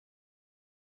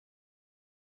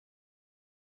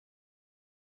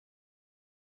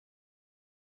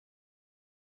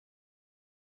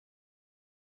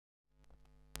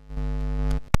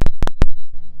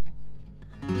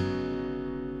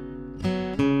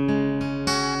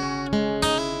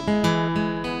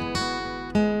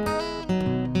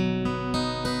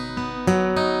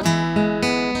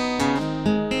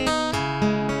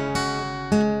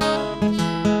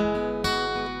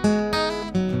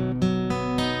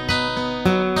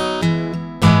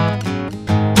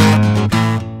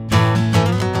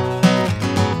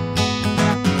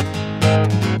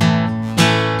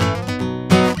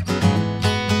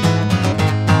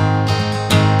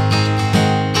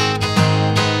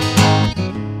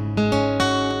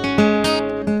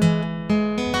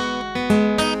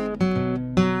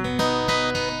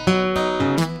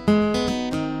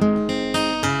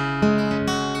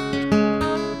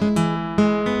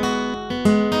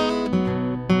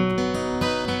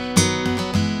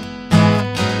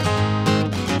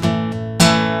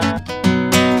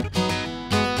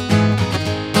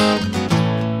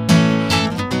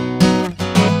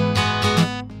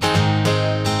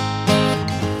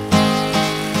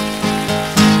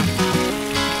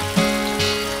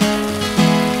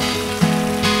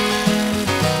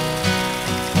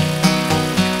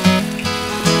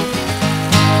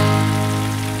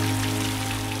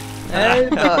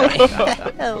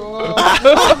Hello.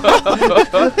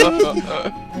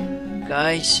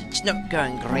 Guys, it's not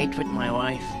going great with my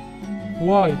wife.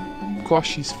 Why? 'Cause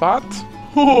she's fat?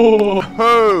 Oh,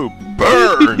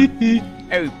 Burn!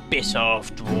 Oh, piss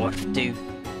off, dwarf two.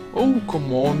 oh,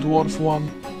 come on, Dwarf One.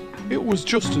 It was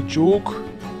just a joke.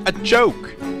 A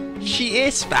joke! She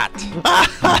is fat!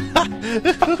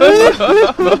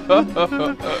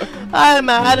 I'm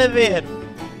out of here.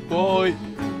 Bye.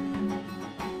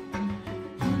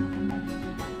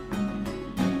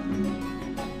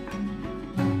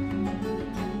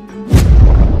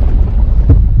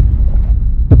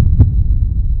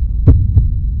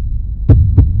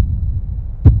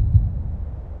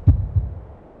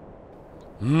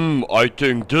 I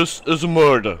think this is a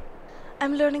murder.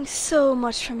 I'm learning so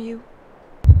much from you.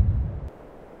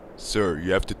 Sir,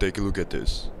 you have to take a look at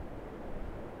this.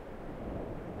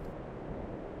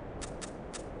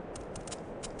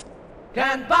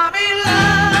 Can't buy me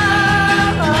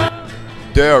love.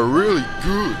 They are really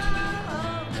good.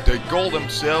 They call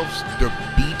themselves the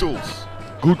Beatles.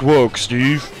 Good work,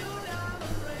 Steve.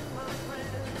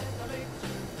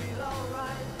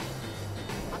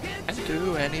 And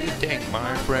do anything,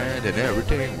 my friend, and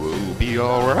everything will be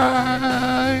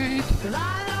alright.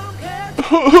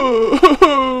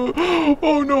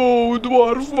 Oh no,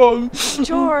 Dwarf One.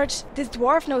 George, this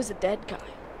dwarf knows a dead guy.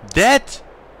 Dead?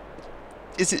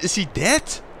 Is he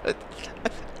dead?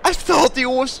 I thought he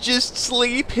was just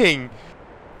sleeping.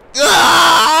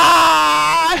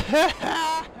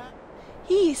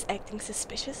 He's acting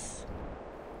suspicious.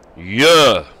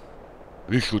 Yeah.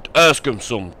 We should ask him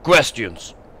some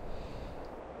questions.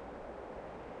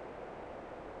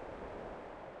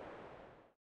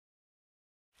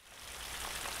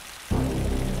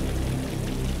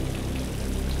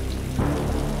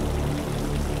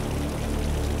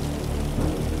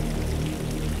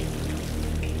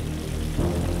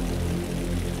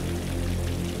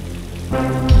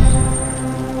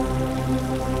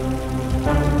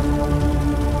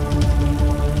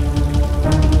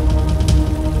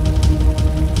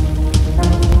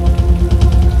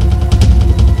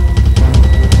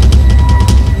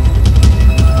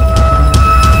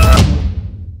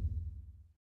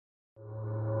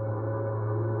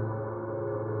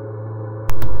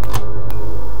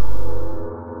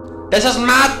 This is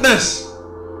madness!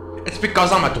 It's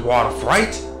because I'm a dwarf,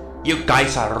 right? You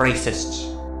guys are racists.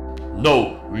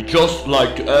 No, we just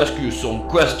like to ask you some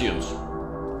questions.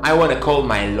 I wanna call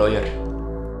my lawyer.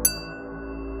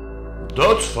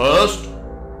 That's fast.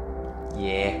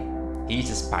 Yeah, he's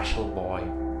a special boy.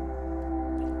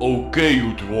 Okay,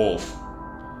 you dwarf.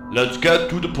 Let's get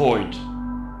to the point.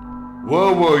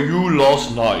 Where were you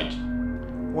last night?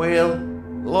 Well,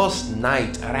 last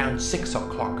night around 6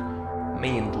 o'clock,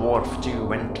 me and Dwarf 2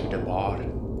 went to the bar. Take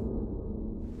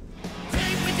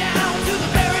me down to the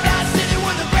paradise city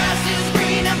where the grass is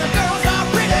green and the girls are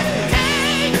pretty.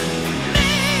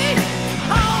 Take me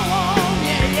home,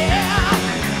 yeah, yeah.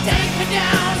 Take me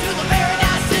down to the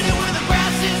paradise city where the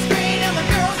grass is green and the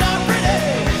girls are pretty.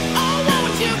 Oh,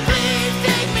 won't you please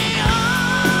take me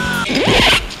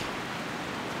home?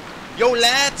 Yo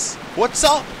lads, what's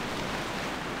up?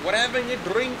 We're having a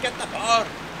drink at the bar.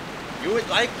 You would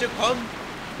like to come?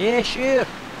 Yeah, sure.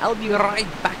 I'll be right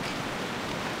back.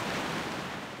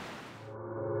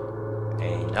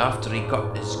 And after he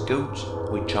got his goat,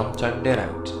 we jumped on the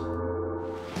road.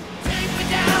 Take me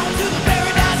down to the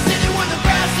paradise city where the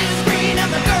grass is green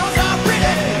and the girls are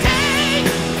pretty.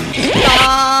 Take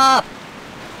Stop!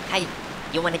 Hey,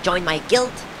 you wanna join my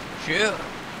guild? Sure.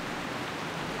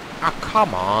 Ah,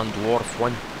 come on, Dwarf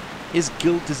 1. His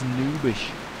guilt is noobish.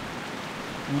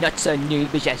 Not so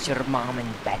noobish as your mom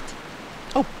and dad.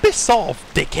 Oh, piss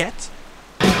off, dickhead.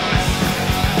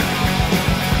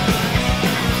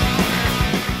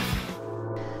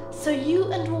 So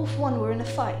you and Wolf 1 were in a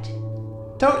fight?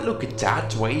 Don't look at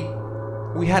that way.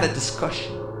 We had a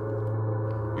discussion.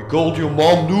 You called your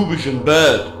mom noobish in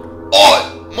bed. Oi!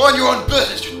 Mind your own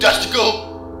business, you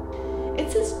testicle!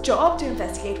 It's his job to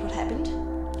investigate what happened.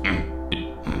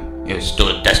 It's still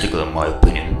a testicle in my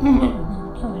opinion.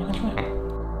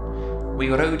 We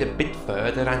rode a bit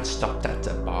further and stopped at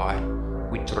the bar.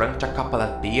 We drank a couple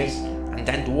of beers and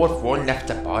then Dwarf 1 left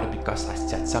the bar because I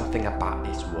said something about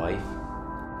his wife.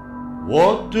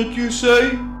 What did you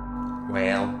say?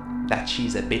 Well, that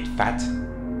she's a bit fat.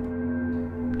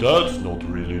 That's not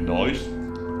really nice.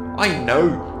 I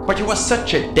know, but he was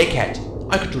such a dickhead.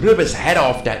 I could rip his head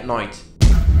off that night.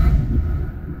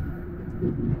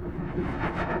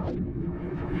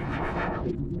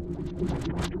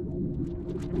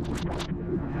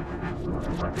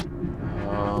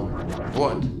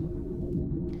 What?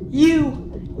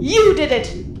 You did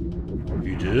it!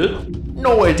 did?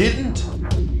 No, I didn't.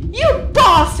 You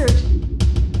bastard!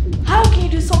 How can you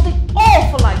do something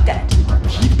awful like that?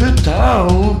 Keep it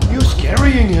down. You're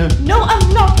scaring him. No,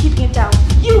 I'm not keeping it down.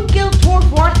 You killed Dwarf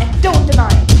 1 and don't deny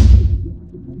it.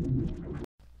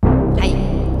 Hey,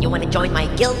 you wanna join my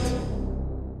guild?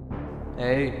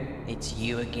 Oh, it's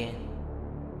you again.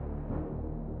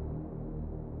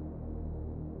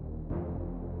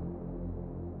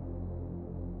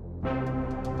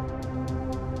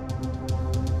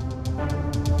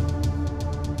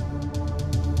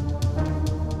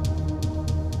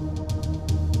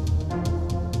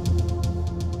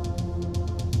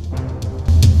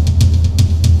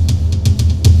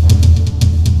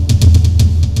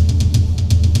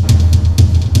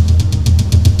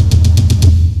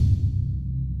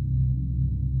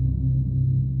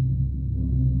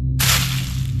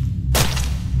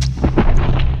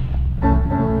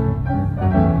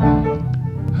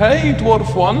 Hey,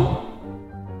 Dwarf 1.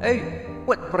 Oh,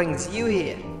 what brings you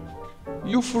here?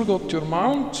 You forgot your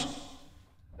mount.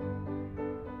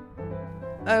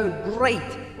 Oh, great.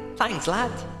 Thanks,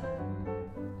 lad.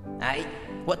 Hey,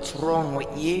 what's wrong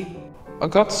with you? I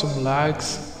got some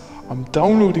lags. I'm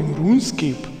downloading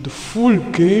RuneScape, the full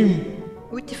game.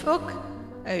 What the fuck?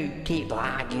 Oh, keep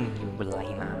lagging, you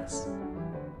lame ass.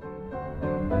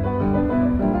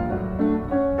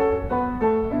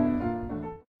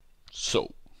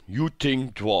 So, you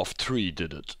think Dwarf 3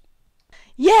 did it?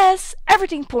 Yes,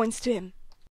 everything points to him.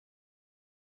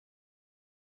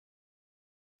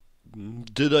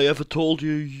 Did I ever told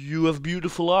you you have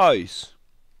beautiful eyes?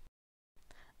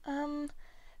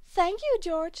 Thank you,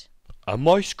 George. Am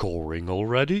I scoring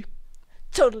already?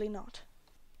 Totally not.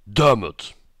 Damn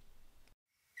it!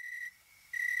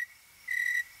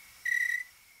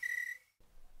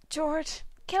 George,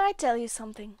 can I tell you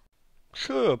something?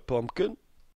 Sure, Pumpkin.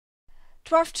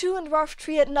 Dwarf 2 and Dwarf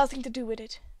 3 had nothing to do with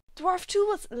it. Dwarf 2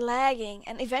 was lagging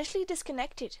and eventually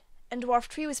disconnected. And Dwarf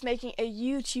 3 was making a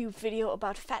YouTube video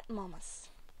about fat mamas.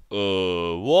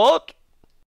 What?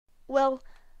 Well,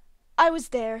 I was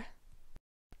there.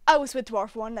 I was with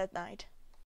Dwarf 1 that night.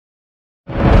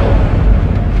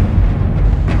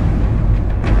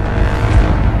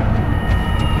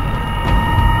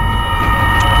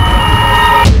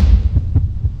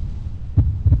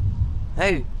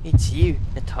 Oh, it's you,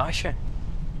 Natasha.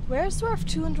 Where's Dwarf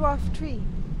 2 and Dwarf 3?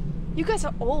 You guys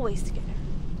are always together.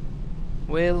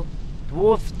 Well,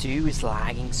 Dwarf 2 is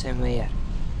lagging somewhere.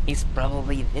 He's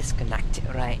probably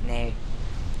disconnected right now.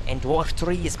 And Dwarf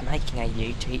 3 is making a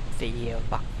YouTube video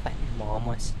about fat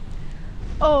mamas.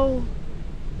 Oh.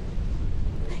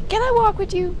 Can I walk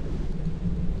with you?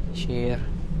 Sure.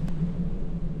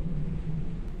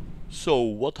 So,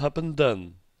 what happened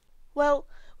then? Well,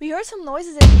 we heard some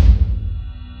noises in...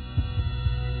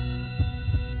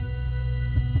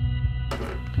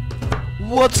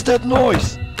 What's that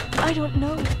noise? I don't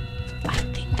know. I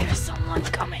think there's someone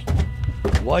coming.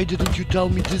 Why didn't you tell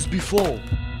me this before?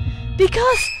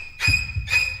 Because...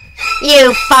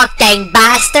 You fucking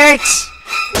bastards!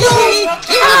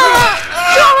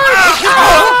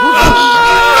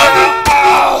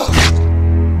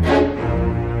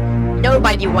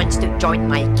 Nobody wants to join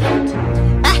my guild.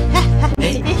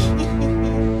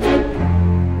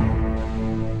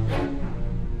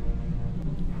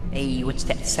 Hey, what's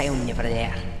that sound over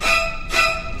there?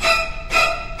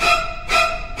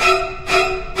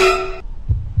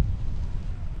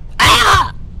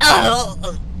 Ah!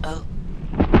 Oh! Oh.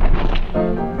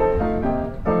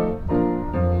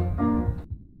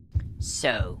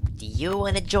 So, do you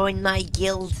want to join my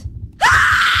guild?